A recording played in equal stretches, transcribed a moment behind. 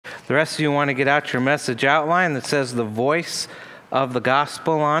The rest of you want to get out your message outline that says the voice of the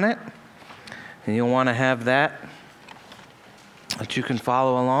gospel on it. And you'll want to have that you can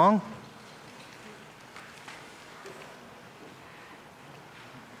follow along.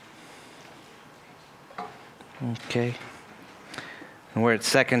 Okay. And we're at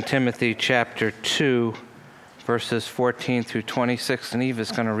 2 Timothy chapter 2, verses 14 through 26, and Eve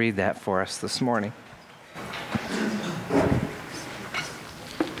is going to read that for us this morning.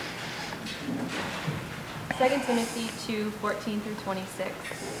 2 Timothy 2, 14 through 26.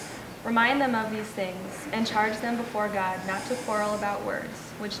 Remind them of these things, and charge them before God not to quarrel about words,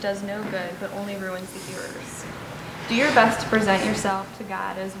 which does no good, but only ruins the hearers. Do your best to present yourself to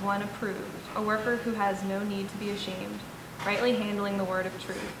God as one approved, a worker who has no need to be ashamed, rightly handling the word of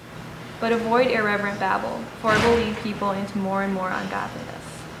truth. But avoid irreverent babble, for it will lead people into more and more ungodliness,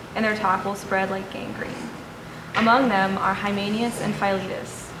 and their talk will spread like gangrene. Among them are Hymenaeus and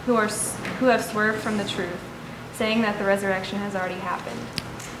Philetus, who have swerved from the truth, saying that the resurrection has already happened.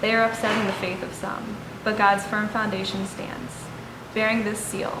 They are upsetting the faith of some, but God's firm foundation stands. Bearing this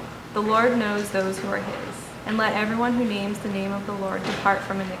seal, the Lord knows those who are his, and let everyone who names the name of the Lord depart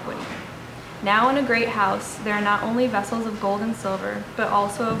from iniquity. Now in a great house there are not only vessels of gold and silver, but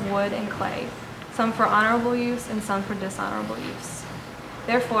also of wood and clay, some for honorable use and some for dishonorable use.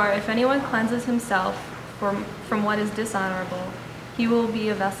 Therefore, if anyone cleanses himself from what is dishonorable, he will be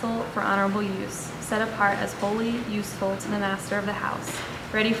a vessel for honorable use, set apart as holy, useful to the master of the house,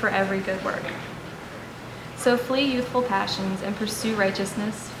 ready for every good work. So flee youthful passions and pursue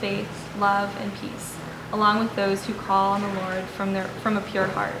righteousness, faith, love, and peace, along with those who call on the Lord from a pure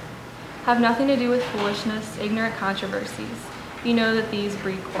heart. Have nothing to do with foolishness, ignorant controversies. You know that these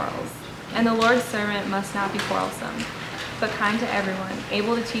breed quarrels. And the Lord's servant must not be quarrelsome, but kind to everyone,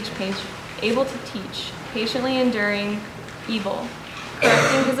 able to teach, patiently enduring evil,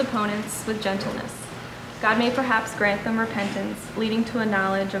 correcting his opponents with gentleness. God may perhaps grant them repentance, leading to a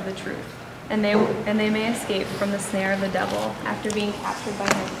knowledge of the truth, and they may escape from the snare of the devil after being captured by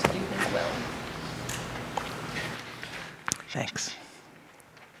him to do his will. Thanks.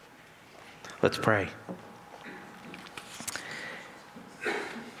 Let's pray.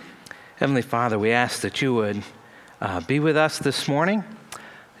 Heavenly Father, we ask that you would be with us this morning,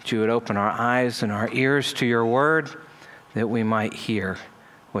 that you would open our eyes and our ears to your word, that we might hear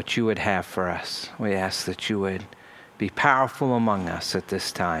what you would have for us. We ask that you would be powerful among us at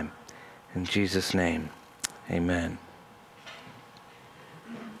this time. In Jesus' name, amen.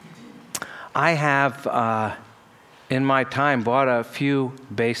 I have, in my time, bought a few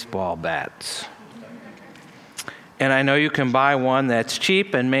baseball bats. And I know you can buy one that's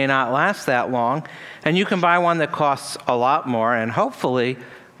cheap and may not last that long, and you can buy one that costs a lot more and hopefully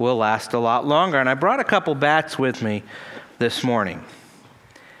will last a lot longer. And I brought a couple bats with me this morning.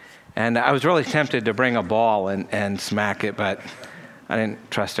 And I was really tempted to bring a ball and smack it, but I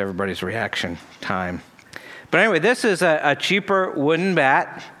didn't trust everybody's reaction time. But anyway, this is a cheaper wooden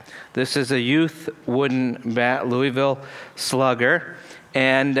bat. This is a youth wooden bat, Louisville Slugger.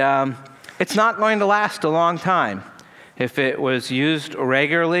 And it's not going to last a long time. If it was used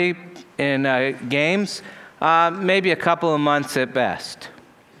regularly in games, maybe a couple of months at best.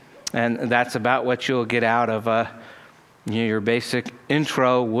 And that's about what you'll get out of your basic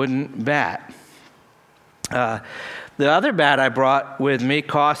intro wooden bat. The other bat I brought with me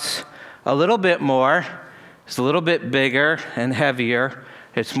costs a little bit more. It's a little bit bigger and heavier.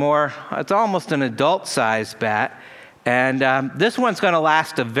 It's almost an adult-sized bat. And this one's going to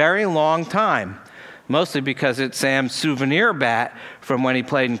last a very long time, mostly because it's Sam's souvenir bat from when he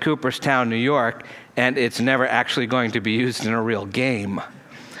played in Cooperstown, New York, and it's never actually going to be used in a real game.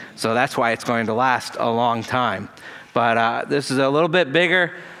 So that's why it's going to last a long time. But this is a little bit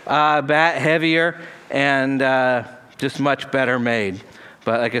bigger bat, heavier, and just much better made.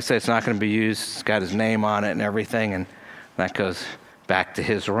 But like I said, it's not going to be used. It's got his name on it and everything, and that goes back to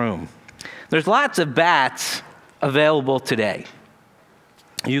his room. There's lots of bats available today.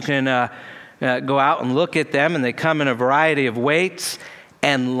 You can go out and look at them, and they come in a variety of weights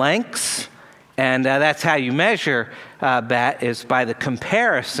and lengths. And that's how you measure bat, is by the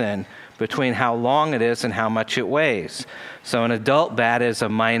comparison between how long it is and how much it weighs. So an adult bat is a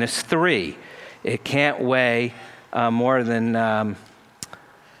 -3. It can't weigh more than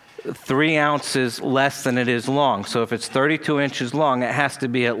 3 ounces less than it is long. So if it's 32 inches long, it has to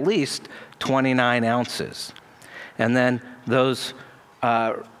be at least 29 ounces. And then those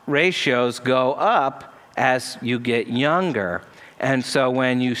ratios go up as you get younger. And so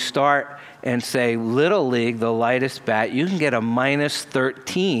when you start in, say, Little League, the lightest bat, you can get a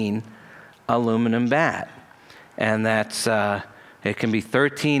 -13 aluminum bat. And that's It can be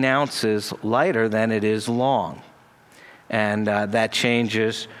 13 ounces lighter than it is long. And that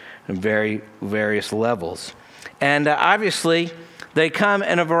changes in various levels. And obviously, they come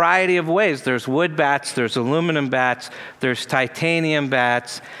in a variety of ways. There's wood bats, there's aluminum bats, there's titanium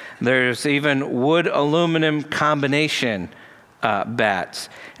bats, there's even wood-aluminum combination bats.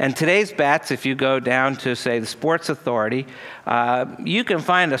 And today's bats, if you go down to, say, the Sports Authority, you can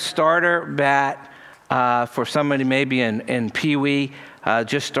find a starter bat for somebody maybe in Pee Wee,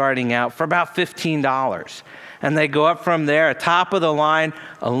 just starting out, for about $15. And they go up from there. A top-of-the-line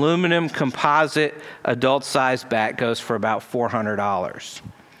aluminum composite adult-sized bat goes for about $400.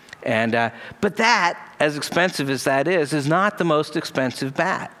 And but that, as expensive as that is not the most expensive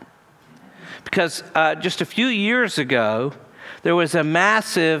bat. Because just a few years ago, there was a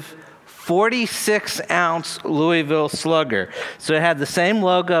massive 46-ounce Louisville Slugger. So it had the same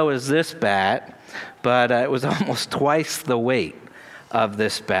logo as this bat, but it was almost twice the weight of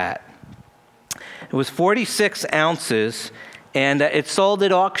this bat. It was 46 ounces, and it sold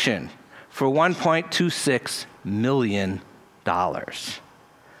at auction for $1.26 million.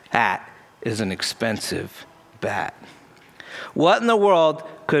 That is an expensive bat. What in the world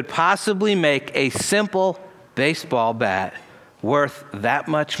could possibly make a simple baseball bat worth that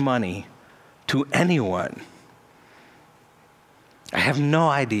much money to anyone? I have no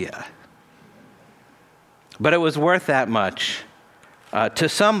idea. But it was worth that much to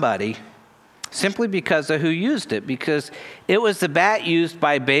somebody, simply because of who used it, because it was the bat used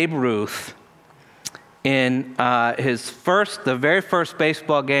by Babe Ruth in the very first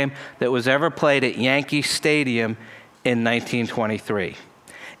baseball game that was ever played at Yankee Stadium in 1923.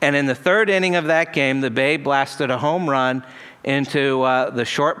 And in the third inning of that game, the Babe blasted a home run into the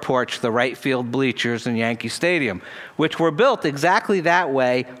short porch, the right field bleachers in Yankee Stadium, which were built exactly that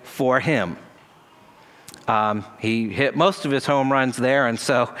way for him. He hit most of his home runs there, and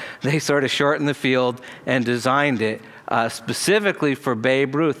so they sort of shortened the field and designed it specifically for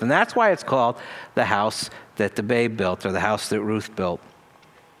Babe Ruth. And that's why it's called the house that the Babe built, or the house that Ruth built.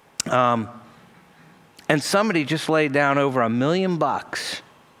 And somebody just laid down over $1 million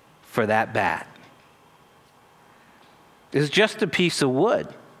for that bat. It's just a piece of wood.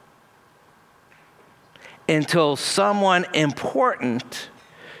 Until someone important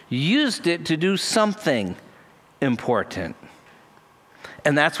used it to do something important.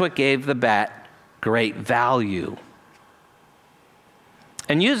 And that's what gave the bat great value.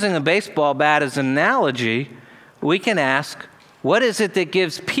 And using a baseball bat as an analogy, we can ask, what is it that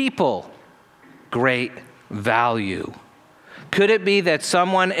gives people great value? Could it be that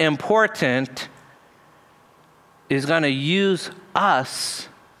someone important is going to use us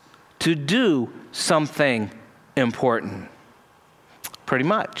to do something important? Pretty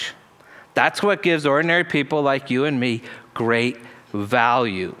much. That's what gives ordinary people like you and me great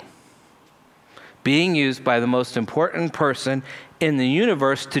value. Being used by the most important person in the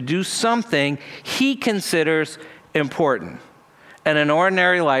universe to do something he considers important. And an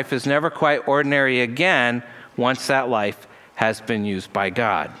ordinary life is never quite ordinary again once that life has been used by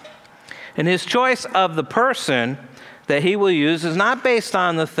God. And his choice of the person that he will use is not based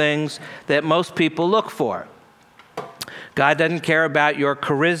on the things that most people look for. God doesn't care about your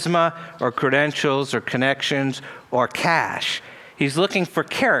charisma or credentials or connections or cash. He's looking for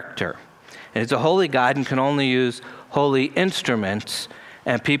character. And he's a holy God and can only use holy instruments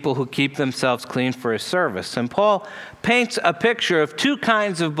and people who keep themselves clean for his service. And Paul paints a picture of two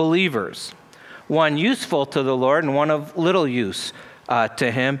kinds of believers, one useful to the Lord and one of little use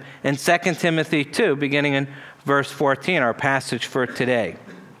to him, in 2 Timothy 2, beginning in verse 14, our passage for today.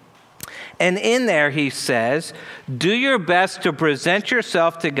 And in there he says, do your best to present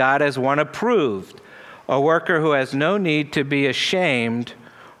yourself to God as one approved, a worker who has no need to be ashamed,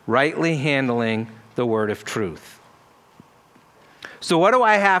 rightly handling the word of truth. So what do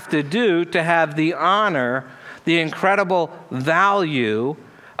I have to do to have the honor, the incredible value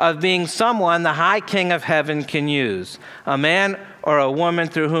of being someone the high King of heaven can use? A man or a woman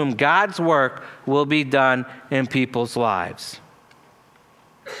through whom God's work will be done in people's lives.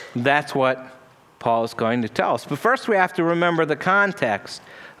 That's what Paul is going to tell us. But first we have to remember the context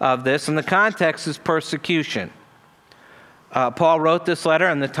of this, and the context is persecution. Paul wrote this letter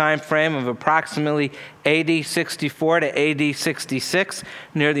in the time frame of approximately AD 64 to AD 66,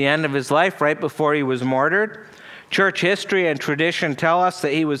 near the end of his life, right before he was martyred. Church history and tradition tell us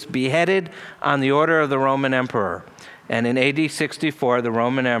that he was beheaded on the order of the Roman emperor. And in AD 64, the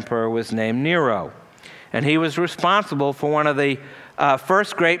Roman emperor was named Nero. And he was responsible for one of the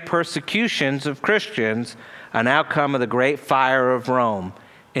first great persecutions of Christians, an outcome of the Great Fire of Rome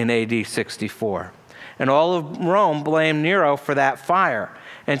in AD 64. and all of Rome blamed Nero for that fire.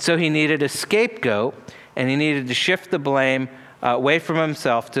 And so he needed a scapegoat, and he needed to shift the blame away from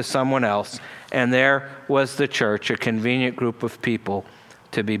himself to someone else. And there was the church, a convenient group of people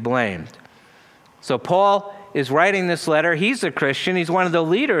to be blamed. So Paul is writing this letter. He's a Christian. He's one of the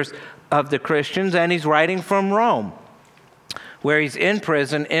leaders of the Christians, and he's writing from Rome, where he's in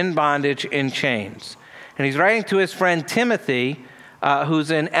prison, in bondage, in chains. And he's writing to his friend Timothy,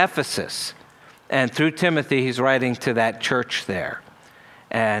 who's in Ephesus. And through Timothy, he's writing to that church there.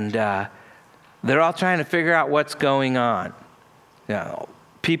 And they're all trying to figure out what's going on. You know,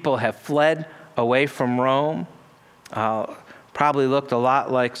 people have fled away from Rome. Probably looked a lot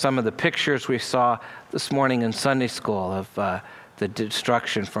like some of the pictures we saw this morning in Sunday school of the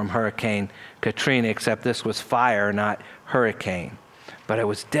destruction from Hurricane Katrina, except this was fire, not hurricane. But it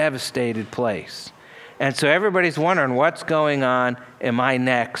was a devastated place. And so everybody's wondering, what's going on? Am I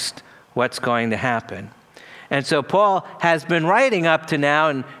next? What's going to happen? And so Paul has been writing up to now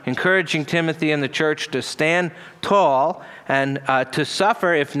and encouraging Timothy and the church to stand tall and to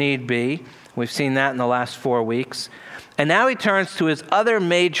suffer if need be. We've seen that in the last 4 weeks. And now he turns to his other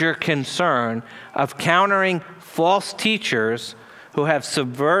major concern of countering false teachers who have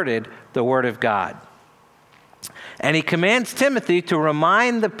subverted the Word of God. And he commands Timothy to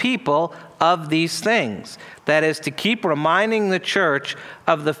remind the people of these things. That is, to keep reminding the church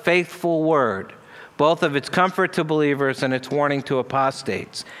of the faithful Word, both of its comfort to believers and its warning to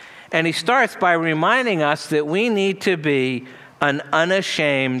apostates. And he starts by reminding us that we need to be an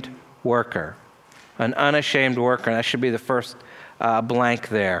unashamed worker. An unashamed worker. That should be the first blank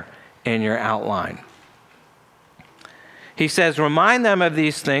there in your outline. He says, remind them of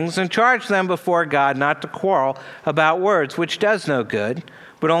these things and charge them before God not to quarrel about words, which does no good,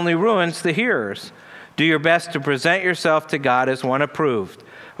 but only ruins the hearers. Do your best to present yourself to God as one approved,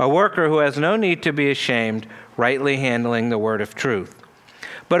 a worker who has no need to be ashamed, rightly handling the word of truth.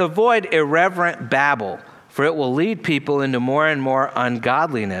 But avoid irreverent babble, for it will lead people into more and more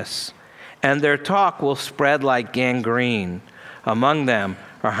ungodliness, and their talk will spread like gangrene. Among them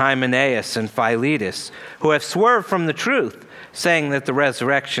are Hymenaeus and Philetus, who have swerved from the truth, saying that the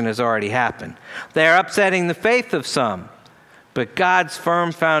resurrection has already happened. They are upsetting the faith of some, but God's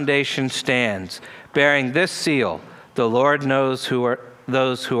firm foundation stands, bearing this seal: the Lord knows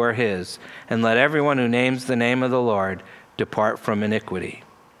those who are his, and let everyone who names the name of the Lord depart from iniquity.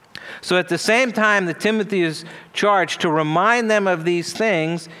 So at the same time that Timothy is charged to remind them of these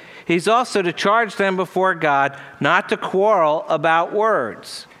things, he's also to charge them before God not to quarrel about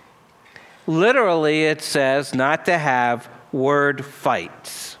words. Literally, it says not to have word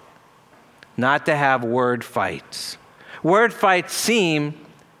fights. Not to have word fights. Word fights seem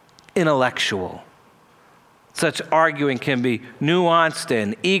intellectual. Such arguing can be nuanced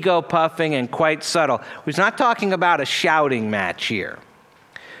and ego-puffing and quite subtle. He's not talking about a shouting match here,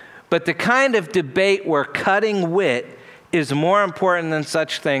 but the kind of debate where cutting wit is more important than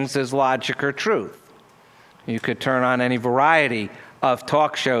such things as logic or truth. You could turn on any variety of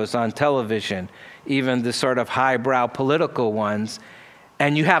talk shows on television, even the sort of highbrow political ones,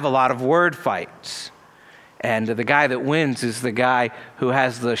 and you have a lot of word fights. And the guy that wins is the guy who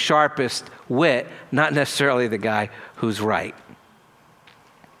has the sharpest wit, not necessarily the guy who's right.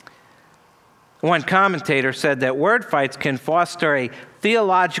 One commentator said that word fights can foster a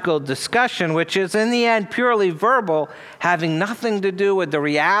theological discussion, which is in the end purely verbal, having nothing to do with the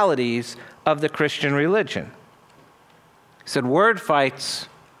realities of the Christian religion. He said word fights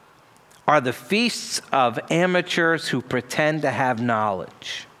are the feasts of amateurs who pretend to have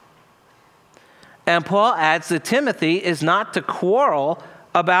knowledge. And Paul adds that Timothy is not to quarrel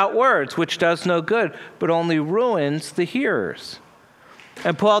about words, which does no good, but only ruins the hearers.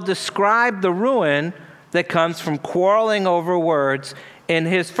 And Paul described the ruin that comes from quarreling over words in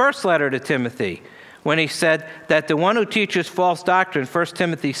his first letter to Timothy, when he said that the one who teaches false doctrine, 1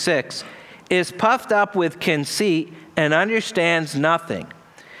 Timothy 6, is puffed up with conceit and understands nothing.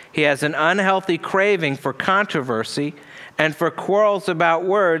 He has an unhealthy craving for controversy and for quarrels about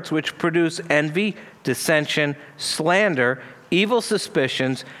words, which produce envy, dissension, slander, evil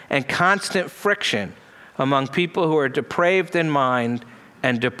suspicions, and constant friction among people who are depraved in mind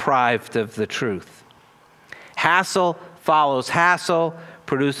and deprived of the truth. Hassle follows hassle,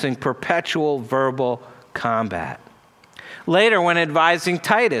 producing perpetual verbal combat. Later, when advising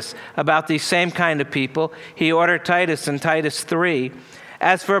Titus about these same kind of people, he ordered Titus in Titus 3,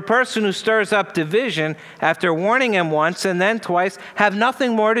 as for a person who stirs up division, after warning him once and then twice, have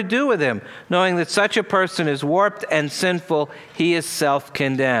nothing more to do with him, knowing that such a person is warped and sinful, he is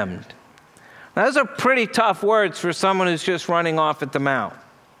self-condemned. Now, those are pretty tough words for someone who's just running off at the mouth.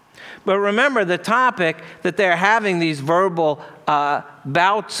 But remember, the topic that they're having these verbal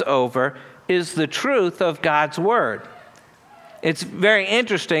bouts over is the truth of God's Word. It's very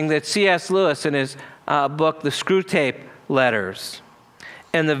interesting that C.S. Lewis, in his book, The Screwtape Letters,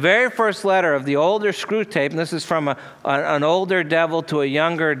 in the very first letter of the older Screwtape, and this is from an older devil to a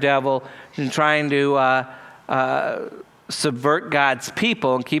younger devil and trying to subvert God's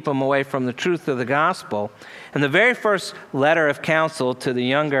people and keep them away from the truth of the gospel. In the very first letter of counsel to the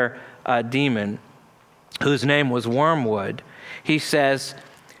younger demon, whose name was Wormwood, he says,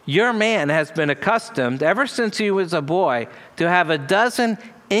 "Your man has been accustomed, ever since he was a boy, to have a dozen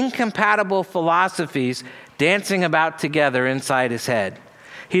incompatible philosophies dancing about together inside his head.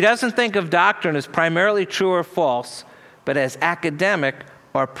 He doesn't think of doctrine as primarily true or false, but as academic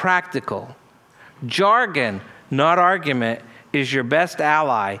or practical. Jargon, not argument, is your best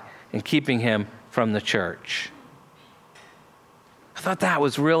ally in keeping him from the church." I thought that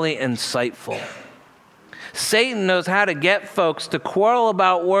was really insightful. Satan knows how to get folks to quarrel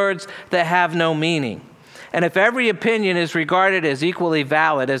about words that have no meaning. And if every opinion is regarded as equally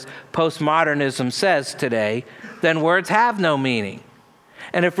valid, as postmodernism says today, then words have no meaning.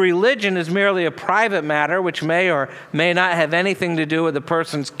 And if religion is merely a private matter, which may or may not have anything to do with a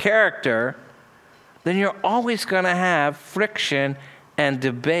person's character, then you're always going to have friction and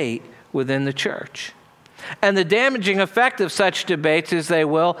debate within the church. And the damaging effect of such debates is they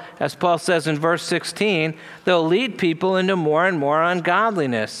will, as Paul says in verse 16, they'll lead people into more and more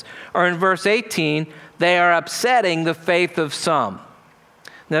ungodliness. Or in verse 18, they are upsetting the faith of some.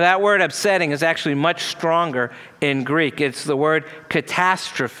 Now that word upsetting is actually much stronger in Greek. It's the word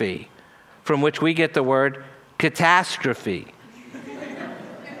catastrophe, from which we get the word catastrophe.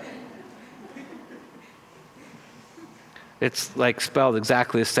 It's like spelled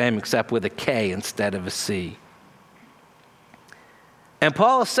exactly the same except with a K instead of a C. And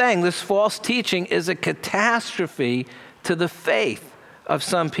Paul is saying this false teaching is a catastrophe to the faith of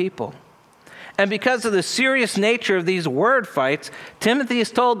some people. And because of the serious nature of these word fights, Timothy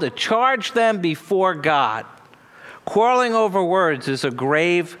is told to charge them before God. Quarreling over words is a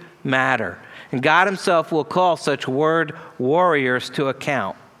grave matter, and God himself will call such word warriors to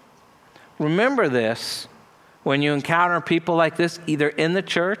account. Remember this when you encounter people like this, either in the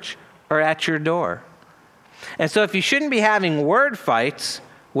church or at your door. And so if you shouldn't be having word fights,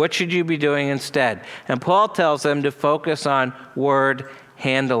 what should you be doing instead? And Paul tells them to focus on word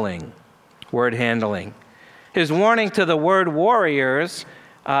handling. Word handling. His warning to the word warriors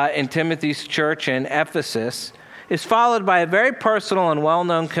in Timothy's church in Ephesus is followed by a very personal and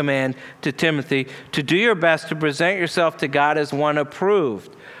well-known command to Timothy to do your best to present yourself to God as one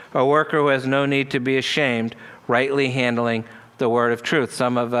approved, a worker who has no need to be ashamed, rightly handling the word of truth.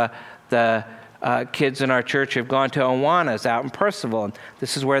 Some of the kids in our church have gone to Awanas out in Percival, and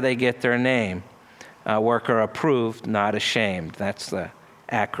this is where they get their name. Worker approved, not ashamed. That's the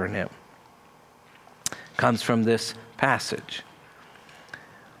acronym. Comes from this passage.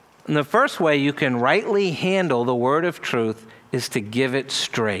 And the first way you can rightly handle the word of truth is to give it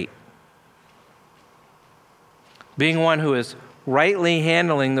straight. Being one who is rightly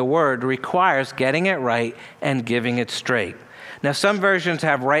handling the word requires getting it right and giving it straight. Now, some versions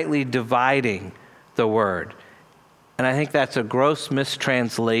have rightly dividing the word, and I think that's a gross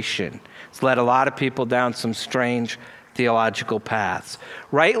mistranslation. It's led a lot of people down some strange theological paths.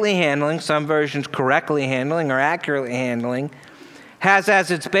 Rightly handling, some versions correctly handling or accurately handling, has as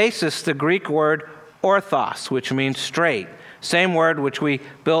its basis the Greek word orthos, which means straight. Same word which we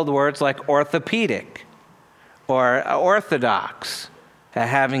build words like orthopedic or orthodox,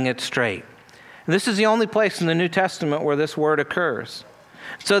 having it straight. And this is the only place in the New Testament where this word occurs.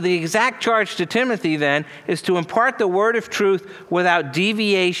 So the exact charge to Timothy then is to impart the word of truth without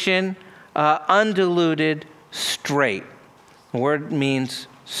deviation, undiluted, straight. The word means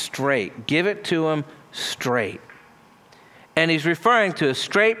straight. Give it to him straight. And he's referring to a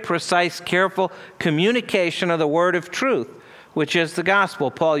straight, precise, careful communication of the word of truth, which is the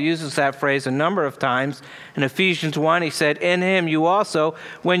gospel. Paul uses that phrase a number of times. In Ephesians 1, he said, "In him you also,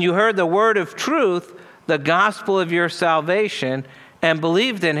 when you heard the word of truth, the gospel of your salvation, and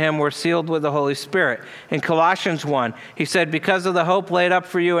believed in him, were sealed with the Holy Spirit." In Colossians 1, he said, "Because of the hope laid up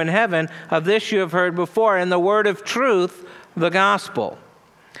for you in heaven, of this you have heard before, in the word of truth, the gospel."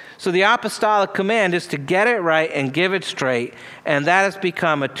 So the apostolic command is to get it right and give it straight, and that has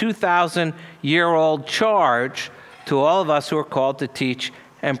become a 2,000-year-old charge to all of us who are called to teach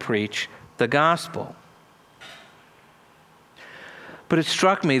and preach the gospel. But it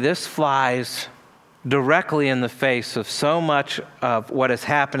struck me, this flies directly in the face of so much of what is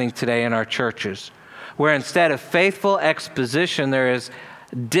happening today in our churches, where instead of faithful exposition, there is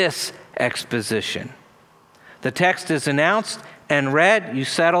disexposition. The text is announced and read. You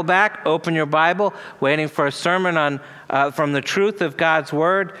settle back, open your Bible, waiting for a sermon from the truth of God's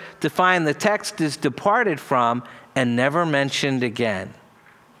word to find the text is departed from and never mentioned again.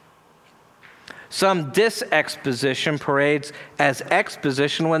 Some disexposition parades as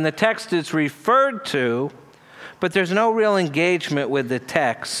exposition when the text is referred to, but there's no real engagement with the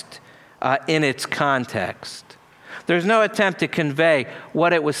text in its context. There's no attempt to convey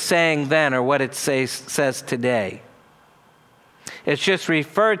what it was saying then or what it says today. It's just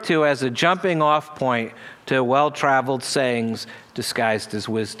referred to as a jumping off point to well-traveled sayings disguised as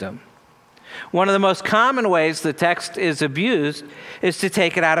wisdom. One of the most common ways the text is abused is to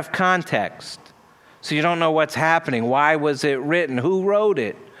take it out of context. So you don't know what's happening. Why was it written? Who wrote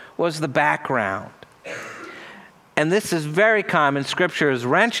it? What was the background? And this is very common. Scripture is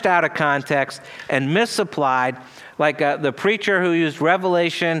wrenched out of context and misapplied, like the preacher who used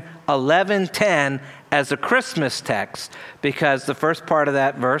Revelation 11:10 as a Christmas text, because the first part of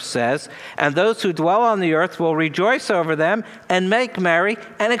that verse says, "And those who dwell on the earth will rejoice over them and make merry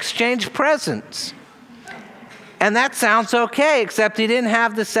and exchange presents." And that sounds okay, except he didn't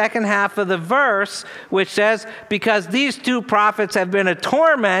have the second half of the verse, which says, "Because these two prophets have been a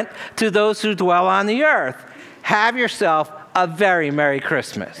torment to those who dwell on the earth. Have yourself a very Merry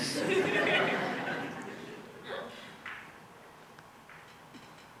Christmas."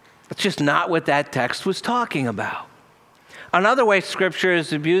 That's just not what that text was talking about. Another way Scripture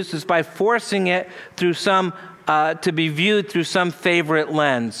is abused is by forcing it through to be viewed through some favorite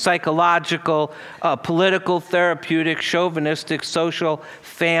lens: psychological, political, therapeutic, chauvinistic, social,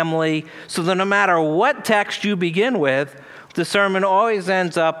 family. So that no matter what text you begin with, the sermon always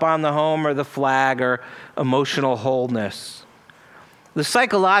ends up on the home or the flag or emotional wholeness. The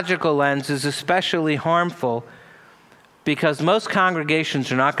psychological lens is especially harmful because most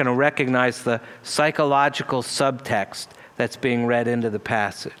congregations are not going to recognize the psychological subtext that's being read into the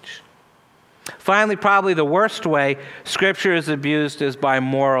passage. Finally, probably the worst way Scripture is abused is by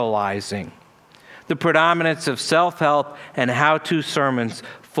moralizing. The predominance of self-help and how-to sermons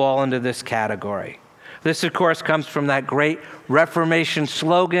fall into this category. This, of course, comes from that great Reformation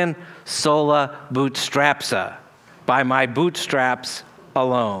slogan, "Sola bootstrapsa," by my bootstraps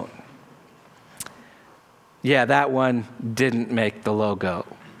alone. Yeah, that one didn't make the logo.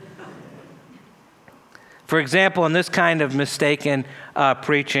 For example, in this kind of mistaken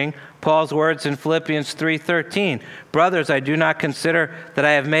preaching, Paul's words in Philippians 3:13, "Brothers, I do not consider that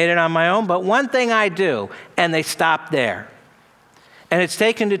I have made it on my own, but one thing I do," and they stop there. And it's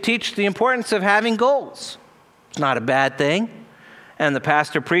taken to teach the importance of having goals. It's not a bad thing. And the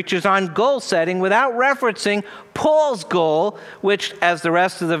pastor preaches on goal setting without referencing Paul's goal, which, as the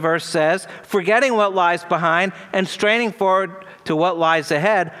rest of the verse says, "Forgetting what lies behind and straining forward to what lies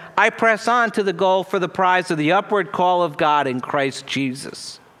ahead, I press on to the goal for the prize of the upward call of God in Christ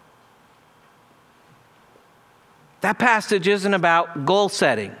Jesus." That passage isn't about goal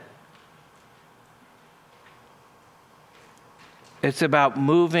setting. It's about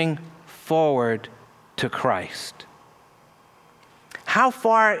moving forward to Christ. How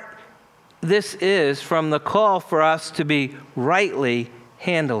far this is from the call for us to be rightly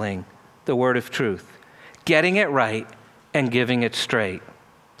handling the word of truth, getting it right and giving it straight.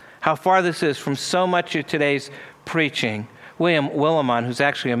 How far this is from so much of today's preaching. William Willimon, who's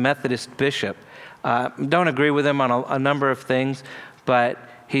actually a Methodist bishop, don't agree with him on a number of things, but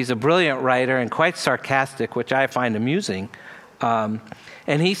he's a brilliant writer and quite sarcastic, which I find amusing.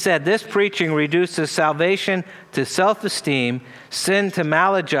 And he said, "This preaching reduces salvation to self-esteem, sin to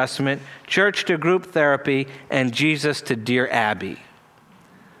maladjustment, church to group therapy, and Jesus to Dear Abby."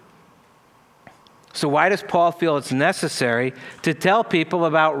 So why does Paul feel it's necessary to tell people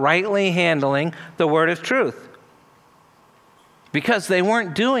about rightly handling the word of truth? Because they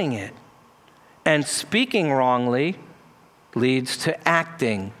weren't doing it. And speaking wrongly leads to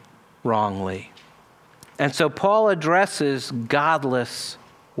acting wrongly. And so Paul addresses godless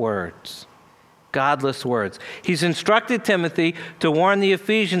words. Godless words. He's instructed Timothy to warn the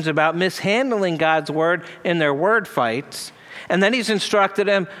Ephesians about mishandling God's word in their word fights. And then he's instructed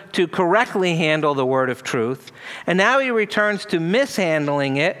him to correctly handle the word of truth. And now he returns to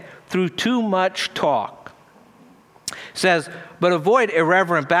mishandling it through too much talk. He says, "But avoid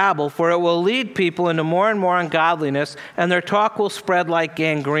irreverent babble, for it will lead people into more and more ungodliness, and their talk will spread like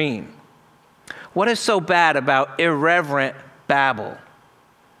gangrene." What is so bad about irreverent babble?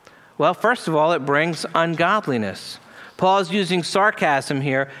 Well, first of all, it brings ungodliness. Paul is using sarcasm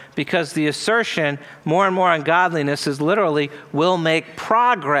here because the assertion, more and more ungodliness, is literally will make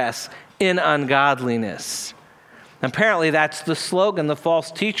progress in ungodliness. Apparently, that's the slogan the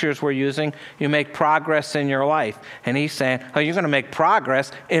false teachers were using. You make progress in your life. And he's saying, oh, you're going to make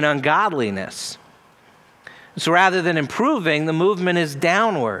progress in ungodliness. So rather than improving, the movement is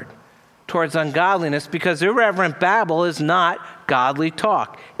downward towards ungodliness, because irreverent babble is not godly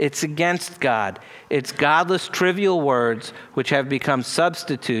talk. It's against God. It's godless, trivial words which have become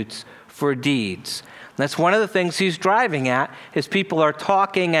substitutes for deeds. And that's one of the things he's driving at, is people are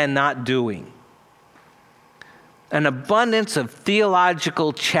talking and not doing. An abundance of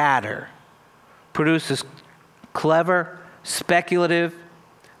theological chatter produces clever, speculative,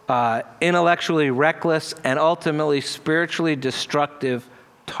 intellectually reckless, and ultimately spiritually destructive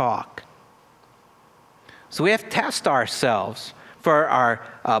talk. So we have to test ourselves for our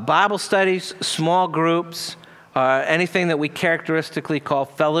Bible studies, small groups, anything that we characteristically call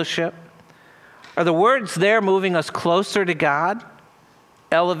fellowship. Are the words there moving us closer to God,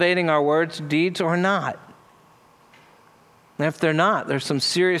 elevating our words, deeds, or not? And if they're not, there's some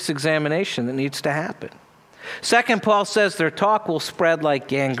serious examination that needs to happen. Second, Paul says their talk will spread like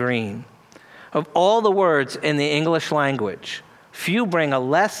gangrene. Of all the words in the English language, few bring a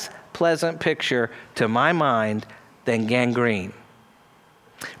less pleasant picture to my mind than gangrene.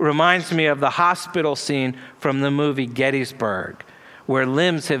 It reminds me of the hospital scene from the movie Gettysburg, where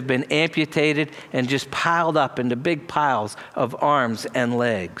limbs have been amputated and just piled up into big piles of arms and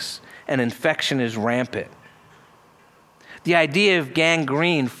legs, and infection is rampant. The idea of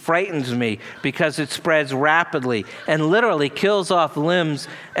gangrene frightens me because it spreads rapidly and literally kills off limbs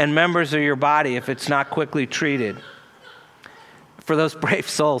and members of your body if it's not quickly treated. For those brave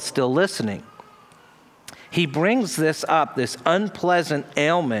souls still listening, he brings this up, this unpleasant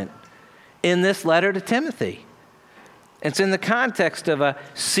ailment, in this letter to Timothy. It's in the context of a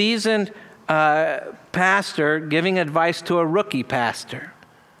seasoned pastor giving advice to a rookie pastor.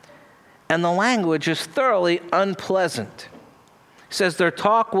 And the language is thoroughly unpleasant. He says their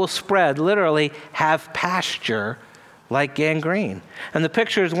talk will spread, literally have pasture like gangrene. And the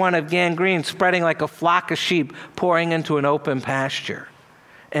picture is one of gangrene spreading like a flock of sheep pouring into an open pasture.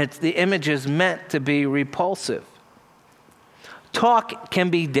 And the image is meant to be repulsive. Talk can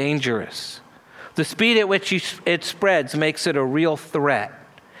be dangerous. The speed at which it spreads makes it a real threat.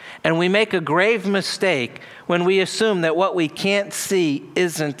 And we make a grave mistake when we assume that what we can't see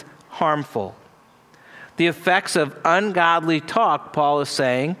isn't harmful. The effects of ungodly talk, Paul is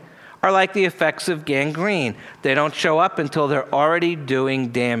saying, are like the effects of gangrene. They don't show up until they're already doing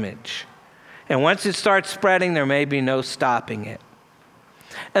damage. And once it starts spreading, there may be no stopping it.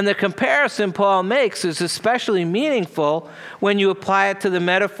 And the comparison Paul makes is especially meaningful when you apply it to the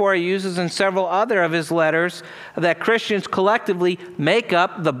metaphor he uses in several other of his letters, that Christians collectively make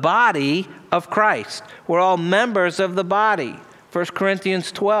up the body of Christ. We're all members of the body. 1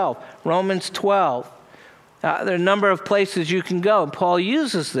 Corinthians 12, Romans 12. There are a number of places you can go. Paul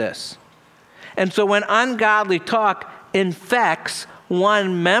uses this. And so when ungodly talk infects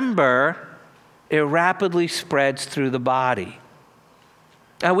one member, it rapidly spreads through the body.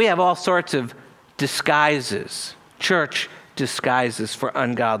 Now, we have all sorts of disguises, church disguises for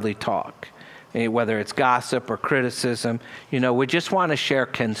ungodly talk, whether it's gossip or criticism. We just want to share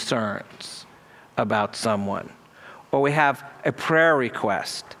concerns about someone, or we have a prayer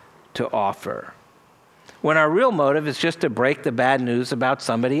request to offer, when our real motive is just to break the bad news about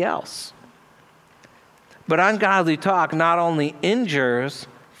somebody else. But ungodly talk not only injures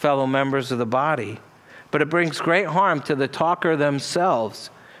fellow members of the body, but it brings great harm to the talker themselves,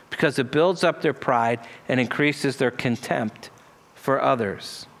 because it builds up their pride and increases their contempt for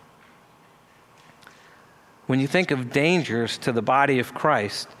others. When you think of dangers to the body of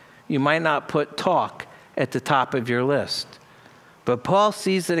Christ, you might not put talk at the top of your list. But Paul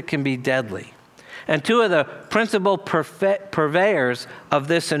sees that it can be deadly. And two of the principal purveyors of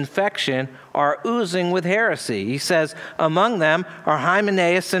this infection are oozing with heresy. He says, among them are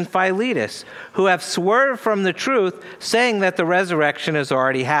Hymenaeus and Philetus, who have swerved from the truth, saying that the resurrection has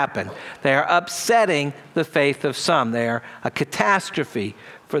already happened. They are upsetting the faith of some. They are a catastrophe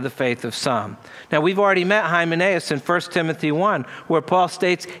for the faith of some. Now, we've already met Hymenaeus in 1 Timothy 1, where Paul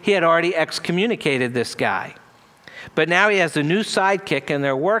states he had already excommunicated this guy. But now he has a new sidekick, and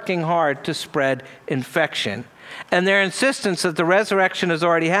they're working hard to spread infection. And their insistence that the resurrection has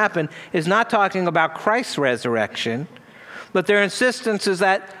already happened is not talking about Christ's resurrection, but their insistence is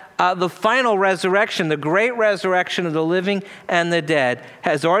that the final resurrection, the great resurrection of the living and the dead,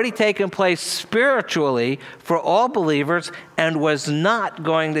 has already taken place spiritually for all believers and was not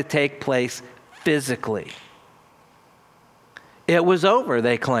going to take place physically. It was over,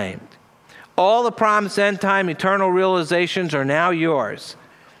 they claimed. All the promised end-time eternal realizations are now yours.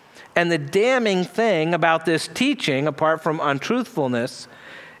 And the damning thing about this teaching, apart from untruthfulness,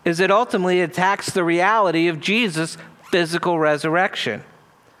 is it ultimately attacks the reality of Jesus' physical resurrection.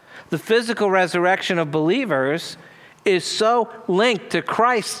 The physical resurrection of believers is so linked to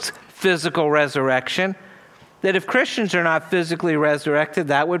Christ's physical resurrection that if Christians are not physically resurrected,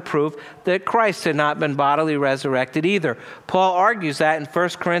 that would prove that Christ had not been bodily resurrected either. Paul argues that in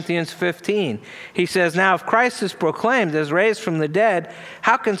 1 Corinthians 15. He says, "Now if Christ is proclaimed as raised from the dead,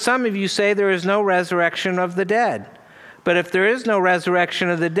 how can some of you say there is no resurrection of the dead? But if there is no resurrection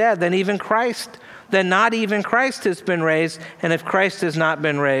of the dead, then not even Christ has been raised. And if Christ has not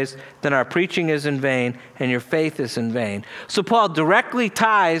been raised, then our preaching is in vain and your faith is in vain." So Paul directly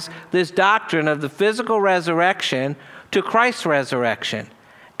ties this doctrine of the physical resurrection to Christ's resurrection.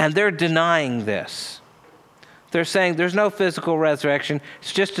 And they're denying this. They're saying there's no physical resurrection.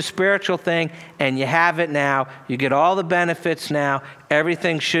 It's just a spiritual thing, and you have it now. You get all the benefits now.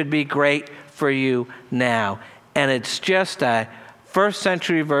 Everything should be great for you now. And it's just a first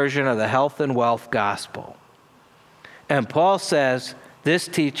century version of the health and wealth gospel. And Paul says this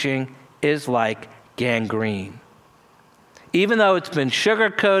teaching is like gangrene. Even though it's been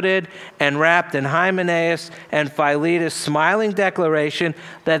sugar-coated and wrapped in Hymenaeus and Philetus' smiling declaration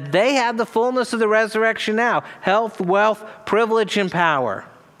that they have the fullness of the resurrection now, health, wealth, privilege, and power.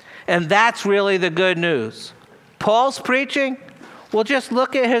 And that's really the good news. Paul's preaching? Well, just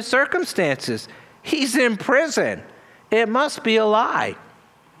look at his circumstances. He's in prison. It must be a lie.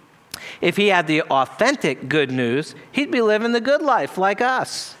 If he had the authentic good news, he'd be living the good life like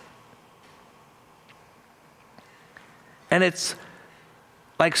us. And it's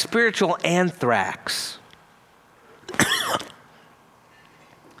like spiritual anthrax.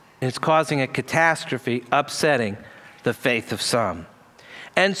 It's causing a catastrophe, upsetting the faith of some.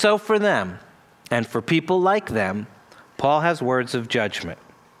 And so for them, and for people like them, Paul has words of judgment.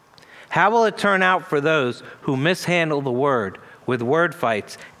 How will it turn out for those who mishandle the word with word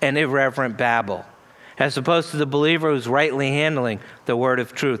fights and irreverent babble, as opposed to the believer who's rightly handling the word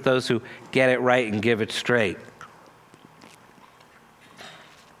of truth, those who get it right and give it straight?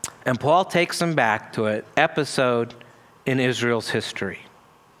 And Paul takes them back to an episode in Israel's history.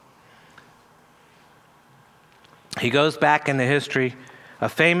 He goes back into history, a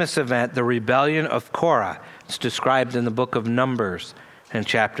famous event, the rebellion of Korah. It's described in the book of Numbers in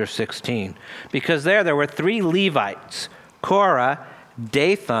chapter 16. Because there were 3 Levites, Korah,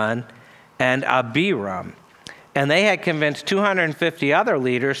 Dathan, and Abiram. And they had convinced 250 other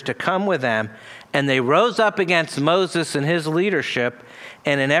leaders to come with them, and they rose up against Moses and his leadership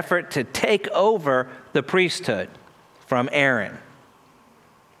in an effort to take over the priesthood from Aaron.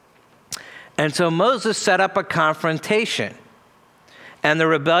 And so Moses set up a confrontation. And the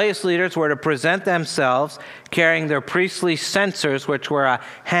rebellious leaders were to present themselves carrying their priestly censers, which were a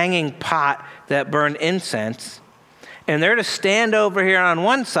hanging pot that burned incense. And they're to stand over here on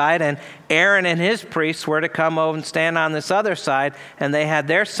one side, and Aaron and his priests were to come over and stand on this other side, and they had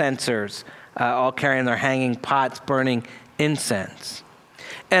their censers all carrying their hanging pots burning incense.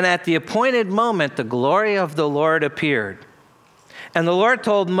 And at the appointed moment, the glory of the Lord appeared. And the Lord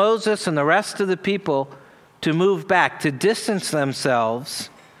told Moses and the rest of the people to move back, to distance themselves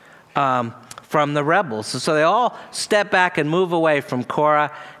from the rebels. So they all step back and move away from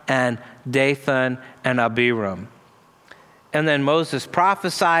Korah and Dathan and Abiram. And then Moses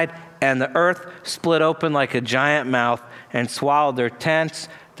prophesied, and the earth split open like a giant mouth and swallowed their tents,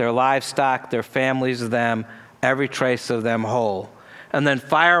 their livestock, their families of them, every trace of them whole. And then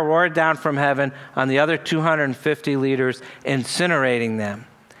fire roared down from heaven on the other 250 leaders, incinerating them.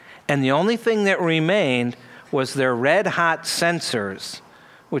 And the only thing that remained was their red-hot censers,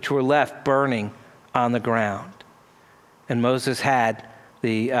 which were left burning on the ground. And Moses had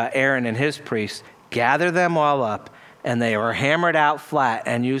Aaron and his priests gather them all up, and they were hammered out flat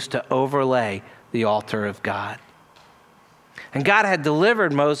and used to overlay the altar of God. And God had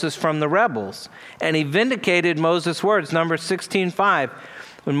delivered Moses from the rebels, and he vindicated Moses' words, Numbers 16:5,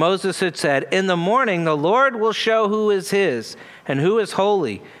 when Moses had said, "In the morning the Lord will show who is his and who is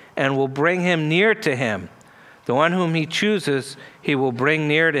holy, and will bring him near to him. The one whom he chooses, he will bring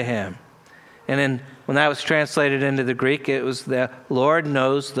near to him." And then when that was translated into the Greek, it was the Lord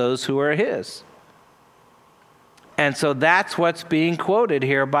knows those who are his. And so that's what's being quoted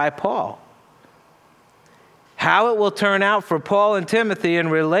here by Paul. How it will turn out for Paul and Timothy in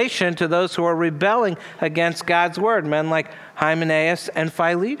relation to those who are rebelling against God's word, men like Hymenaeus and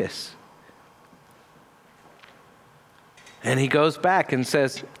Philetus. And he goes back and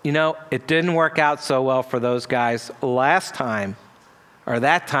says, it didn't work out so well for those guys last time, or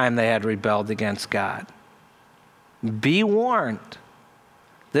that time they had rebelled against God. Be warned.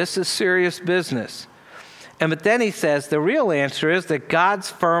 This is serious business. But then he says the real answer is that God's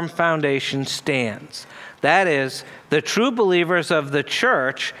firm foundation stands. That is, the true believers of the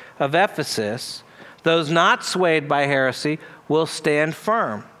church of Ephesus, those not swayed by heresy, will stand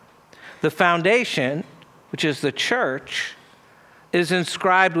firm. The foundation, which is the church, is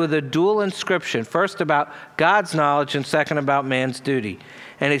inscribed with a dual inscription, first about God's knowledge and second about man's duty.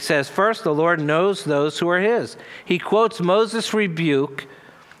 And he says, first, the Lord knows those who are his. He quotes Moses' rebuke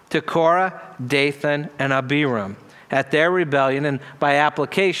to Korah, Dathan, and Abiram at their rebellion, and by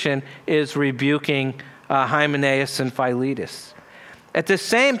application is rebuking Hymenaeus and Philetus. At the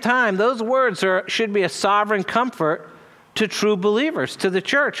same time, those words should be a sovereign comfort to true believers, to the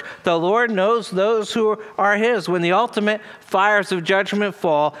church. The Lord knows those who are his. When the ultimate fires of judgment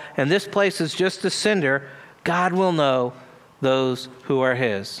fall, and this place is just a cinder, God will know those who are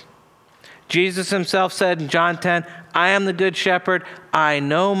his. Jesus himself said in John 10, I am the good shepherd. I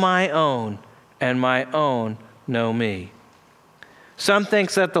know my own, and my own know me. Some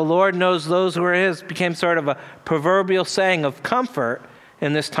thinks that the Lord knows those who are his became sort of a proverbial saying of comfort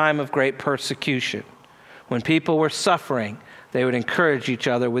in this time of great persecution. When people were suffering, they would encourage each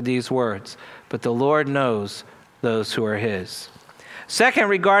other with these words, but the Lord knows those who are his. Second,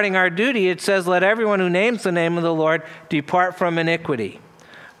 regarding our duty, it says, let everyone who names the name of the Lord depart from iniquity.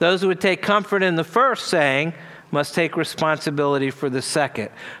 Those who would take comfort in the first saying must take responsibility for the second.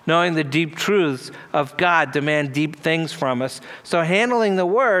 Knowing the deep truths of God demand deep things from us, so handling the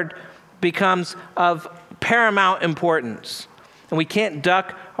word becomes of paramount importance. And we can't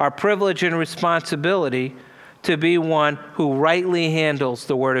duck our privilege and responsibility to be one who rightly handles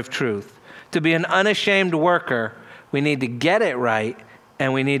the word of truth. To be an unashamed worker, we need to get it right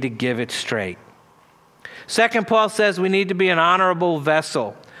and we need to give it straight. Second, Paul says we need to be an honorable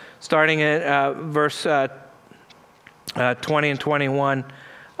vessel. Starting at verse 20 and 21,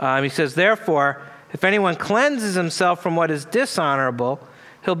 he says, therefore, if anyone cleanses himself from what is dishonorable,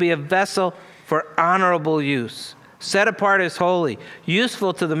 he'll be a vessel for honorable use, set apart as holy,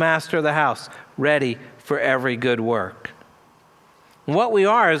 useful to the master of the house, ready for every good work. And what we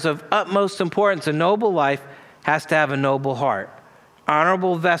are is of utmost importance. A noble life has to have a noble heart.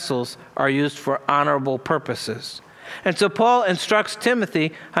 Honorable vessels are used for honorable purposes. And so Paul instructs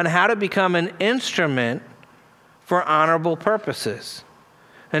Timothy on how to become an instrument for honorable purposes.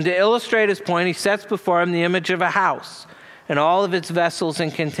 And to illustrate his point, he sets before him the image of a house and all of its vessels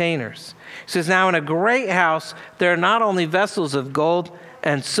and containers. He says, now in a great house, there are not only vessels of gold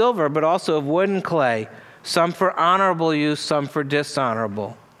and silver, but also of wood and clay, some for honorable use, some for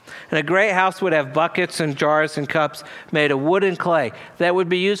dishonorable. And a great house would have buckets and jars and cups made of wood and clay that would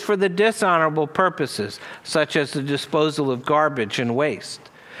be used for the dishonorable purposes, such as the disposal of garbage and waste.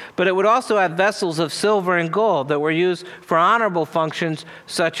 But it would also have vessels of silver and gold that were used for honorable functions,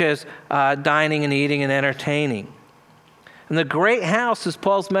 such as dining and eating and entertaining. And the great house is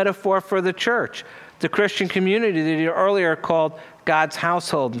Paul's metaphor for the church, the Christian community that he earlier called God's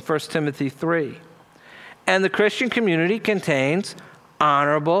household in 1 Timothy 3. And the Christian community contains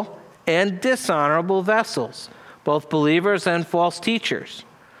honorable and dishonorable vessels, both believers and false teachers,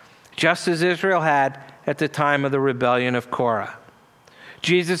 just as Israel had at the time of the rebellion of Korah.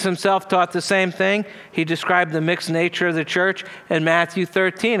 Jesus himself taught the same thing. He described the mixed nature of the church in Matthew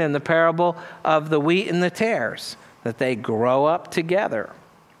 13 in the parable of the wheat and the tares, that they grow up together.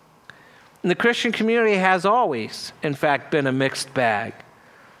 And the Christian community has always, in fact, been a mixed bag.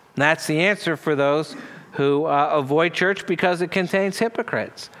 And that's the answer for those who avoid church because it contains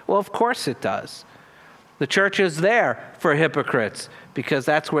hypocrites. Well, of course it does. The church is there for hypocrites because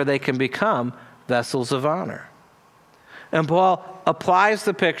that's where they can become vessels of honor. And Paul applies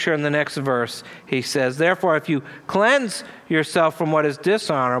the picture in the next verse. He says, therefore, if you cleanse yourself from what is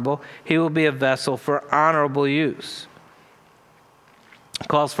dishonorable, he will be a vessel for honorable use. It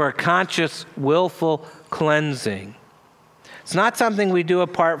calls for a conscious, willful cleansing. It's not something we do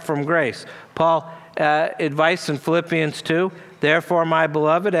apart from grace. Paul advice in Philippians 2, therefore, my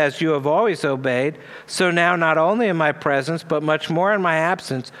beloved, as you have always obeyed, so now not only in my presence, but much more in my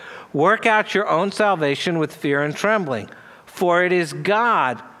absence, work out your own salvation with fear and trembling. For it is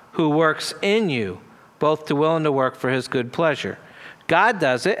God who works in you, both to will and to work for his good pleasure. God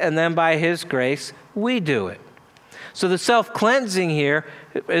does it, and then by his grace, we do it. So the self-cleansing here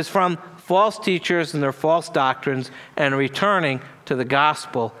is from false teachers and their false doctrines and returning to the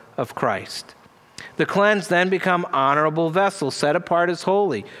gospel of Christ. The cleansed then become honorable vessels, set apart as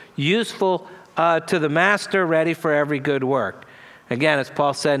holy, useful to the master, ready for every good work. Again, as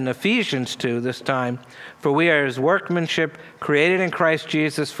Paul said in Ephesians 2 this time, for we are his workmanship, created in Christ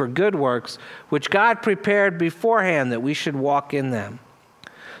Jesus for good works, which God prepared beforehand that we should walk in them.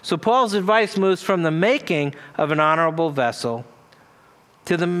 So Paul's advice moves from the making of an honorable vessel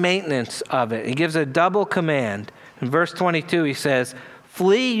to the maintenance of it. He gives a double command. In verse 22, he says,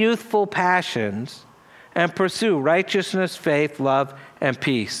 flee youthful passions and pursue righteousness, faith, love, and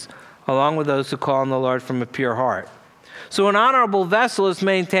peace, along with those who call on the Lord from a pure heart. So an honorable vessel is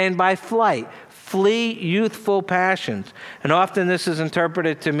maintained by flight. Flee youthful passions. And often this is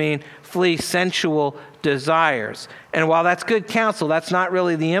interpreted to mean flee sensual desires. And while that's good counsel, that's not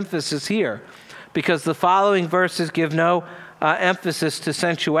really the emphasis here, because the following verses give no emphasis to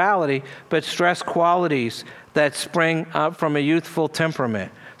sensuality, but stress qualities that spring from a youthful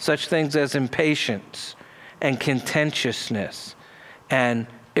temperament, such things as impatience and contentiousness and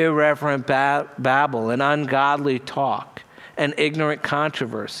irreverent babble and ungodly talk and ignorant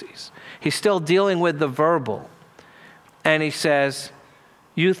controversies. He's still dealing with the verbal. And he says,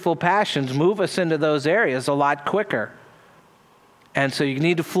 youthful passions move us into those areas a lot quicker. And so you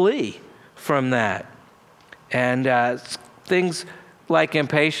need to flee from that. And things like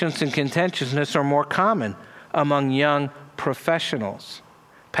impatience and contentiousness are more common among young professionals,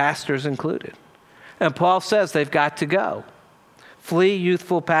 pastors included. And Paul says they've got to go. Flee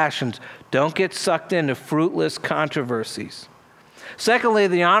youthful passions. Don't get sucked into fruitless controversies. Secondly,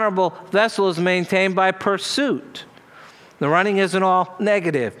 the honorable vessel is maintained by pursuit. The running isn't all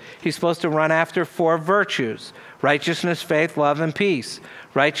negative. He's supposed to run after 4 virtues: righteousness, faith, love, and peace.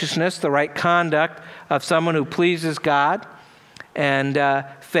 Righteousness, the right conduct of someone who pleases God. And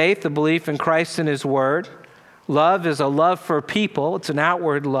faith, the belief in Christ and his word. Love is a love for people. It's an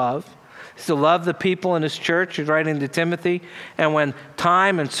outward love. He's to love the people in his church. He's writing to Timothy. And when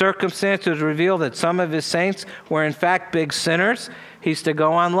time and circumstances reveal that some of his saints were in fact big sinners, he's to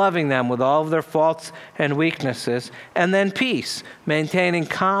go on loving them with all of their faults and weaknesses. And then peace, maintaining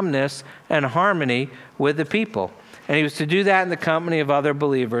calmness and harmony with the people. And he was to do that in the company of other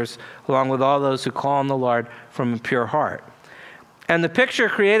believers, along with all those who call on the Lord from a pure heart. And the picture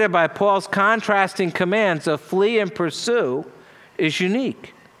created by Paul's contrasting commands of flee and pursue is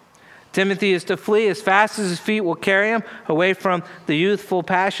unique. Timothy is to flee as fast as his feet will carry him away from the youthful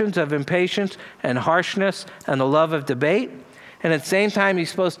passions of impatience and harshness and the love of debate. And at the same time, he's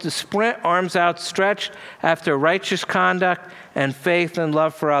supposed to sprint, arms outstretched, after righteous conduct and faith and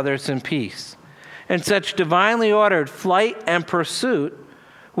love for others and peace. And such divinely ordered flight and pursuit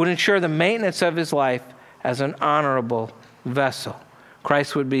would ensure the maintenance of his life as an honorable vessel.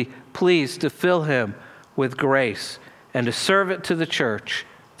 Christ would be pleased to fill him with grace and to serve it to the church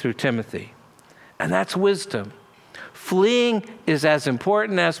through Timothy. And that's wisdom. Fleeing is as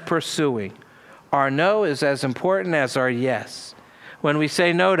important as pursuing. Our no is as important as our yes. When we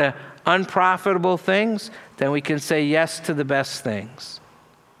say no to unprofitable things, then we can say yes to the best things.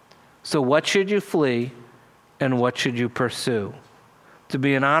 So what should you flee and what should you pursue? To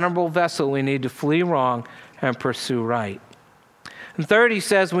be an honorable vessel, we need to flee wrong and pursue right. And third, he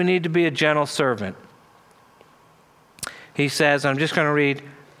says we need to be a gentle servant. He says, I'm just going to read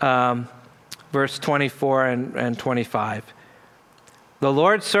verse 24 and 25. The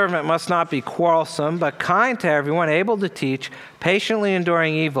Lord's servant must not be quarrelsome, but kind to everyone, able to teach, patiently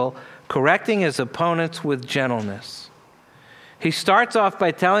enduring evil, correcting his opponents with gentleness. He starts off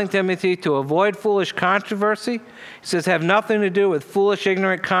by telling Timothy to avoid foolish controversy. He says, have nothing to do with foolish,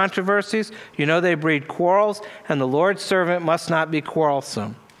 ignorant controversies. You know they breed quarrels, and the Lord's servant must not be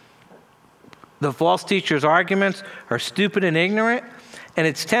quarrelsome. The false teachers' arguments are stupid and ignorant, and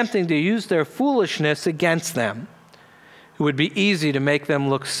it's tempting to use their foolishness against them. It would be easy to make them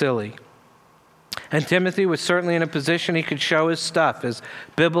look silly. And Timothy was certainly in a position he could show his stuff, his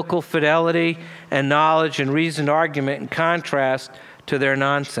biblical fidelity and knowledge and reasoned argument in contrast to their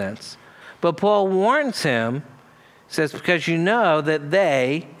nonsense. But Paul warns him, says, because you know that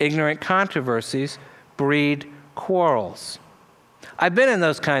they, ignorant controversies, breed quarrels. I've been in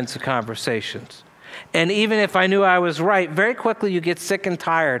those kinds of conversations. And even if I knew I was right, very quickly you get sick and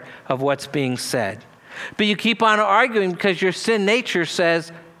tired of what's being said. But you keep on arguing because your sin nature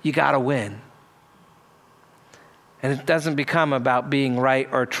says you got to win. And it doesn't become about being right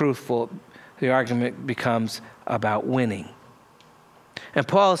or truthful. The argument becomes about winning. And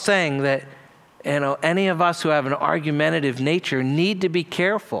Paul is saying that any of us who have an argumentative nature need to be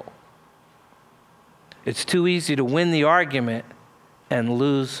careful. It's too easy to win the argument and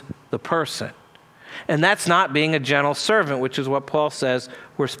lose the person. And that's not being a gentle servant, which is what Paul says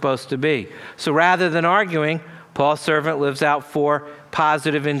we're supposed to be. So rather than arguing, Paul's servant lives out 4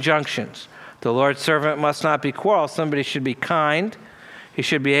 positive injunctions. The Lord's servant must not be quarrelsome, but he should be kind. He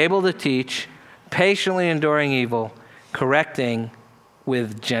should be able to teach, patiently enduring evil, correcting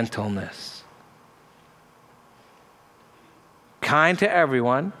with gentleness. kind to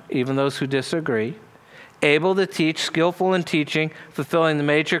everyone, even those who disagree, able to teach, skillful in teaching, fulfilling the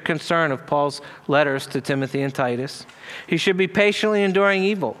major concern of Paul's letters to Timothy and Titus. He should be patiently enduring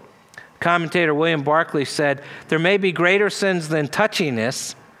evil. Commentator William Barclay said, "There may be greater sins than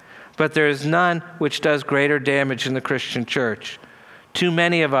touchiness, but there is none which does greater damage in the Christian church. Too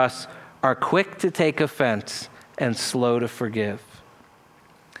many of us are quick to take offense and slow to forgive."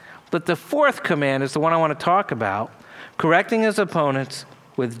 But the fourth command is the one I want to talk about, correcting his opponents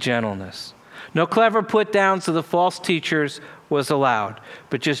with gentleness. No clever put-downs of the false teachers was allowed,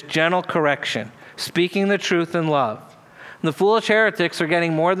 but just gentle correction, speaking the truth in love. And the foolish heretics are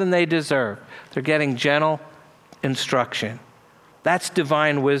getting more than they deserve. They're getting gentle instruction. That's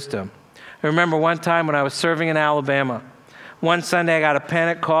divine wisdom. I remember one time when I was serving in Alabama. One Sunday I got a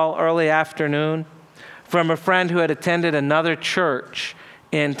panic call early afternoon from a friend who had attended another church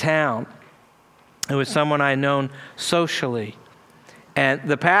in town. It was someone I had known socially. And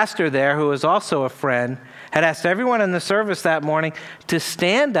the pastor there, who was also a friend, had asked everyone in the service that morning to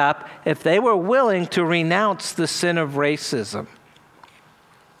stand up if they were willing to renounce the sin of racism.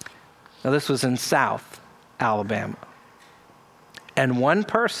 Now, this was in South Alabama. And one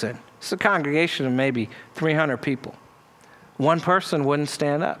person, it's a congregation of maybe 300 people, one person wouldn't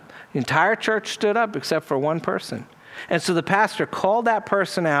stand up. The entire church stood up except for one person. And so the pastor called that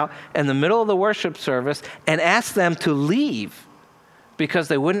person out in the middle of the worship service and asked them to leave because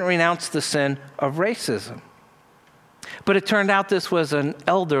they wouldn't renounce the sin of racism. But it turned out this was an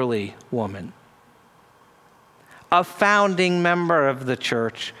elderly woman, a founding member of the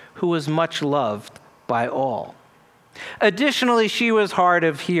church who was much loved by all. Additionally, she was hard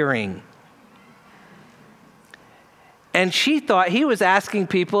of hearing. And she thought he was asking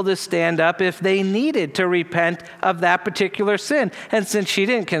people to stand up if they needed to repent of that particular sin. And since she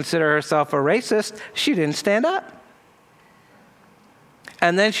didn't consider herself a racist, she didn't stand up.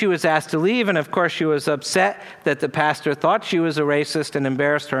 And then she was asked to leave, and of course she was upset that the pastor thought she was a racist and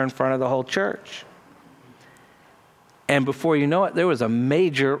embarrassed her in front of the whole church. And before you know it, there was a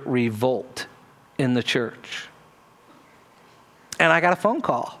major revolt in the church. And I got a phone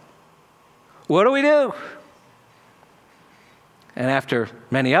call. What do we do? And after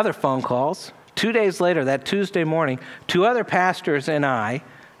many other phone calls, 2 days later, that Tuesday morning, 2 other pastors and I,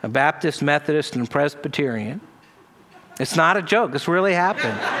 a Baptist, Methodist, and Presbyterian, it's not a joke, this really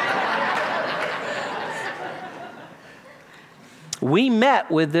happened. We met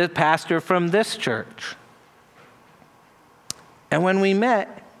with the pastor from this church. And when we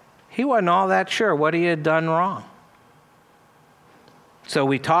met, he wasn't all that sure what he had done wrong. So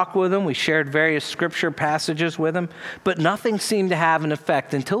we talked with him, we shared various scripture passages with him, but nothing seemed to have an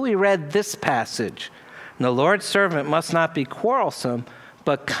effect until we read this passage. And the Lord's servant must not be quarrelsome,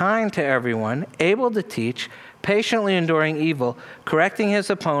 but kind to everyone, able to teach, patiently enduring evil, correcting his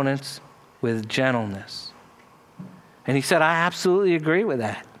opponents with gentleness. And he said, I absolutely agree with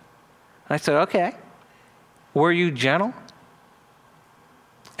that. And I said, okay, were you gentle?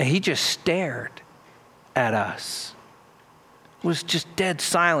 And he just stared at us. It was just dead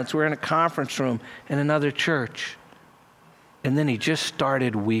silence. We were in a conference room in another church. And then he just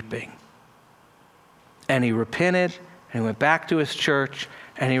started weeping. And he repented, and he went back to his church,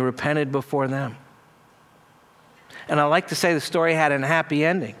 and he repented before them. And I like to say the story had a happy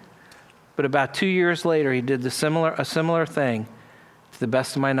ending. But about 2 years later, he did a similar thing. To the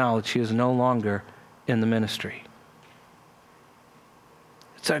best of my knowledge, he is no longer in the ministry.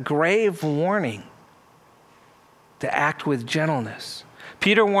 It's a grave warning to act with gentleness.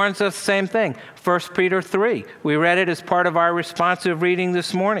 Peter warns us the same thing. 1 Peter 3. We read it as part of our responsive reading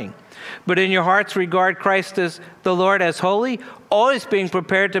this morning. But in your hearts regard Christ as the Lord as holy, always being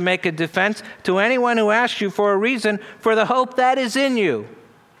prepared to make a defense to anyone who asks you for a reason for the hope that is in you.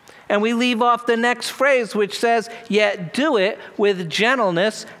 And we leave off the next phrase, which says, yet do it with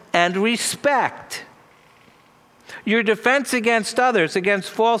gentleness and respect. Your defense against others,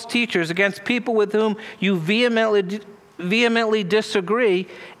 against false teachers, against people with whom you vehemently disagree,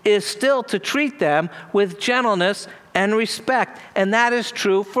 is still to treat them with gentleness and respect. And that is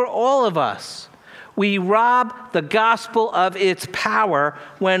true for all of us. We rob the gospel of its power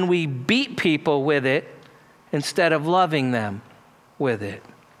when we beat people with it instead of loving them with it.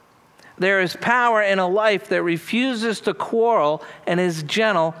 There is power in a life that refuses to quarrel and is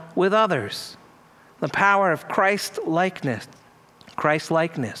gentle with others. The power of Christ-likeness.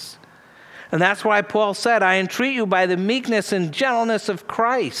 And that's why Paul said, I entreat you by the meekness and gentleness of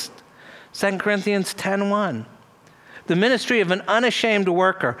Christ. 2 Corinthians 10:1. The ministry of an unashamed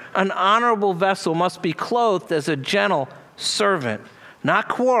worker, an honorable vessel, must be clothed as a gentle servant, not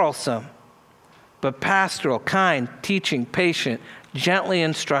quarrelsome, but pastoral, kind, teaching, patient, gently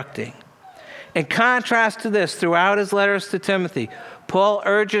instructing. In contrast to this, throughout his letters to Timothy, Paul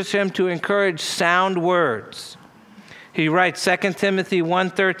urges him to encourage sound words. He writes, 2 Timothy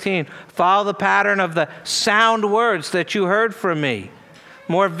 1:13, follow the pattern of the sound words that you heard from me.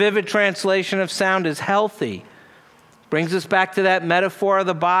 More vivid translation of sound is healthy. Brings us back to that metaphor of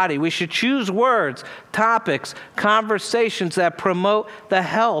the body. We should choose words, topics, conversations that promote the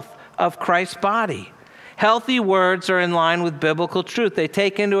health of Christ's body. Healthy words are in line with biblical truth. They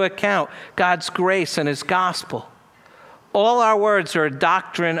take into account God's grace and his gospel. All our words are a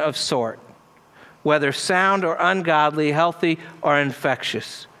doctrine of sort, whether sound or ungodly, healthy or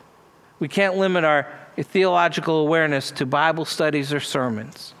infectious. We can't limit our theological awareness to Bible studies or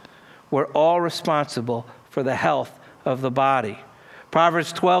sermons. We're all responsible for the health of the body.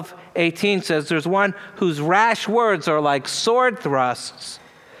 Proverbs 12:18 says, there's one whose rash words are like sword thrusts,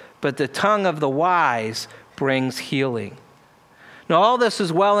 but the tongue of the wise brings healing. Now, all this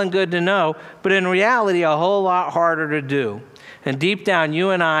is well and good to know, but in reality, a whole lot harder to do. And deep down,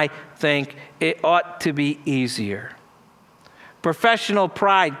 you and I think it ought to be easier. Professional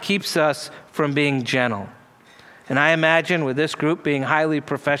pride keeps us from being gentle. And I imagine with this group being highly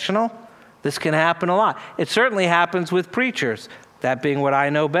professional, this can happen a lot. It certainly happens with preachers, that being what I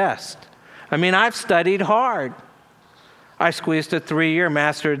know best. I mean, I've studied hard. I squeezed a 3-year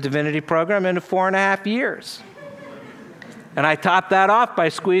Master of Divinity program into 4.5 years. And I topped that off by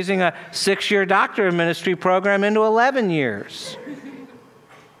squeezing a 6-year Doctor of Ministry program into 11 years.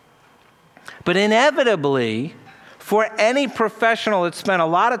 But inevitably, for any professional that spent a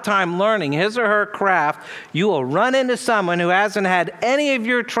lot of time learning his or her craft, you will run into someone who hasn't had any of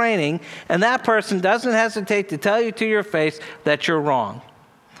your training, and that person doesn't hesitate to tell you to your face that you're wrong,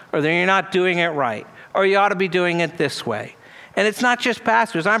 or that you're not doing it right, or you ought to be doing it this way. And it's not just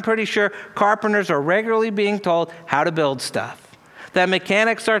pastors. I'm pretty sure carpenters are regularly being told how to build stuff, that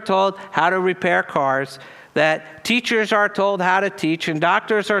mechanics are told how to repair cars, that teachers are told how to teach, and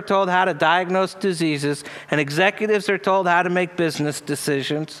doctors are told how to diagnose diseases, and executives are told how to make business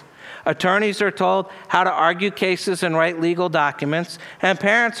decisions. Attorneys are told how to argue cases and write legal documents, and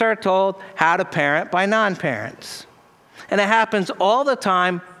parents are told how to parent by non-parents. And it happens all the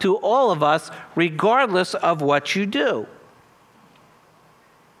time to all of us, regardless of what you do.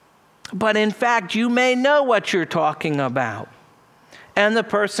 But in fact, you may know what you're talking about, and the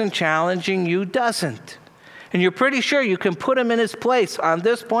person challenging you doesn't. And you're pretty sure you can put him in his place on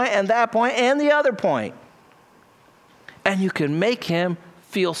this point and that point and the other point. And you can make him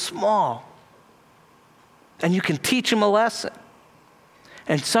feel small. And you can teach him a lesson.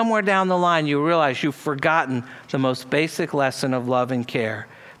 And somewhere down the line, you realize you've forgotten the most basic lesson of love and care,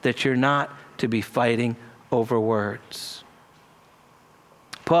 that you're not to be fighting over words.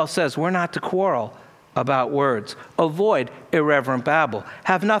 Paul says we're not to quarrel about words. Avoid irreverent babble.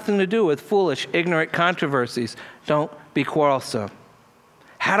 Have nothing to do with foolish, ignorant controversies. Don't be quarrelsome.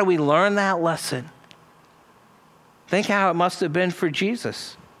 How do we learn that lesson? Think how it must have been for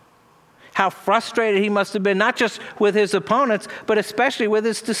Jesus. How frustrated he must have been, not just with his opponents, but especially with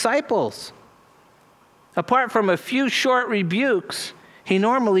his disciples. Apart from a few short rebukes, he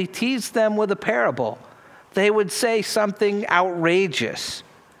normally teased them with a parable. They would say something outrageous.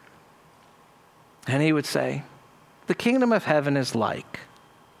 And he would say, the kingdom of heaven is like.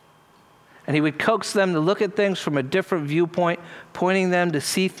 And he would coax them to look at things from a different viewpoint, pointing them to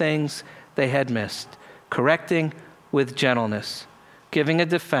see things they had missed, correcting with gentleness, giving a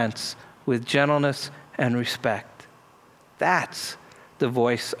defense with gentleness and respect. That's the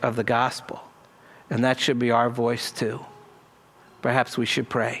voice of the gospel. And that should be our voice too. Perhaps we should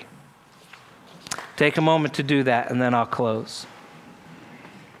pray. Take a moment to do that, and then I'll close.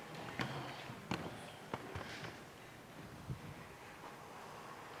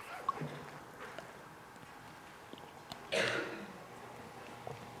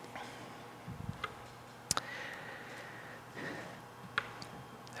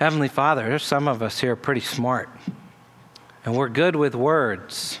 Heavenly Father, there's some of us here pretty smart, and we're good with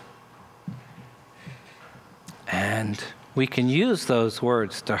words. And we can use those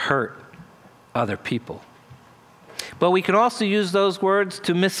words to hurt other people. But we can also use those words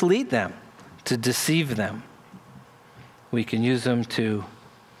to mislead them, to deceive them. We can use them to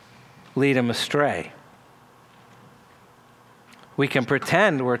lead them astray. We can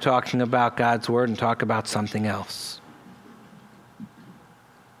pretend we're talking about God's word and talk about something else.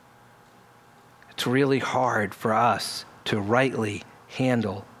 It's really hard for us to rightly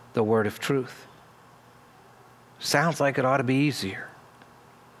handle the word of truth. Sounds like it ought to be easier,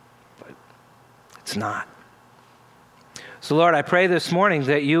 but it's not. So Lord, I pray this morning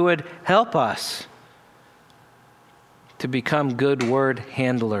that you would help us to become good word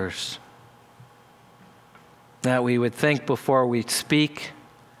handlers. That we would think before we speak,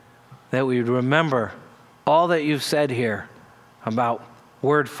 that we would remember all that you've said here about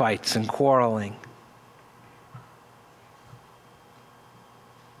word fights and quarreling.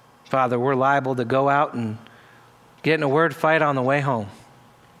 Father, we're liable to go out and get in a word fight on the way home.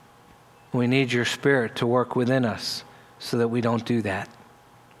 We need your Spirit to work within us so that we don't do that.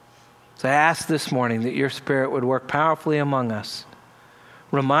 So I ask this morning that your Spirit would work powerfully among us,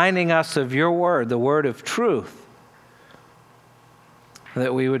 reminding us of your word, the word of truth,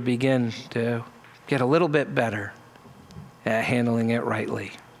 that we would begin to get a little bit better at handling it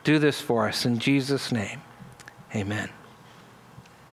rightly. Do this for us in Jesus' name. Amen.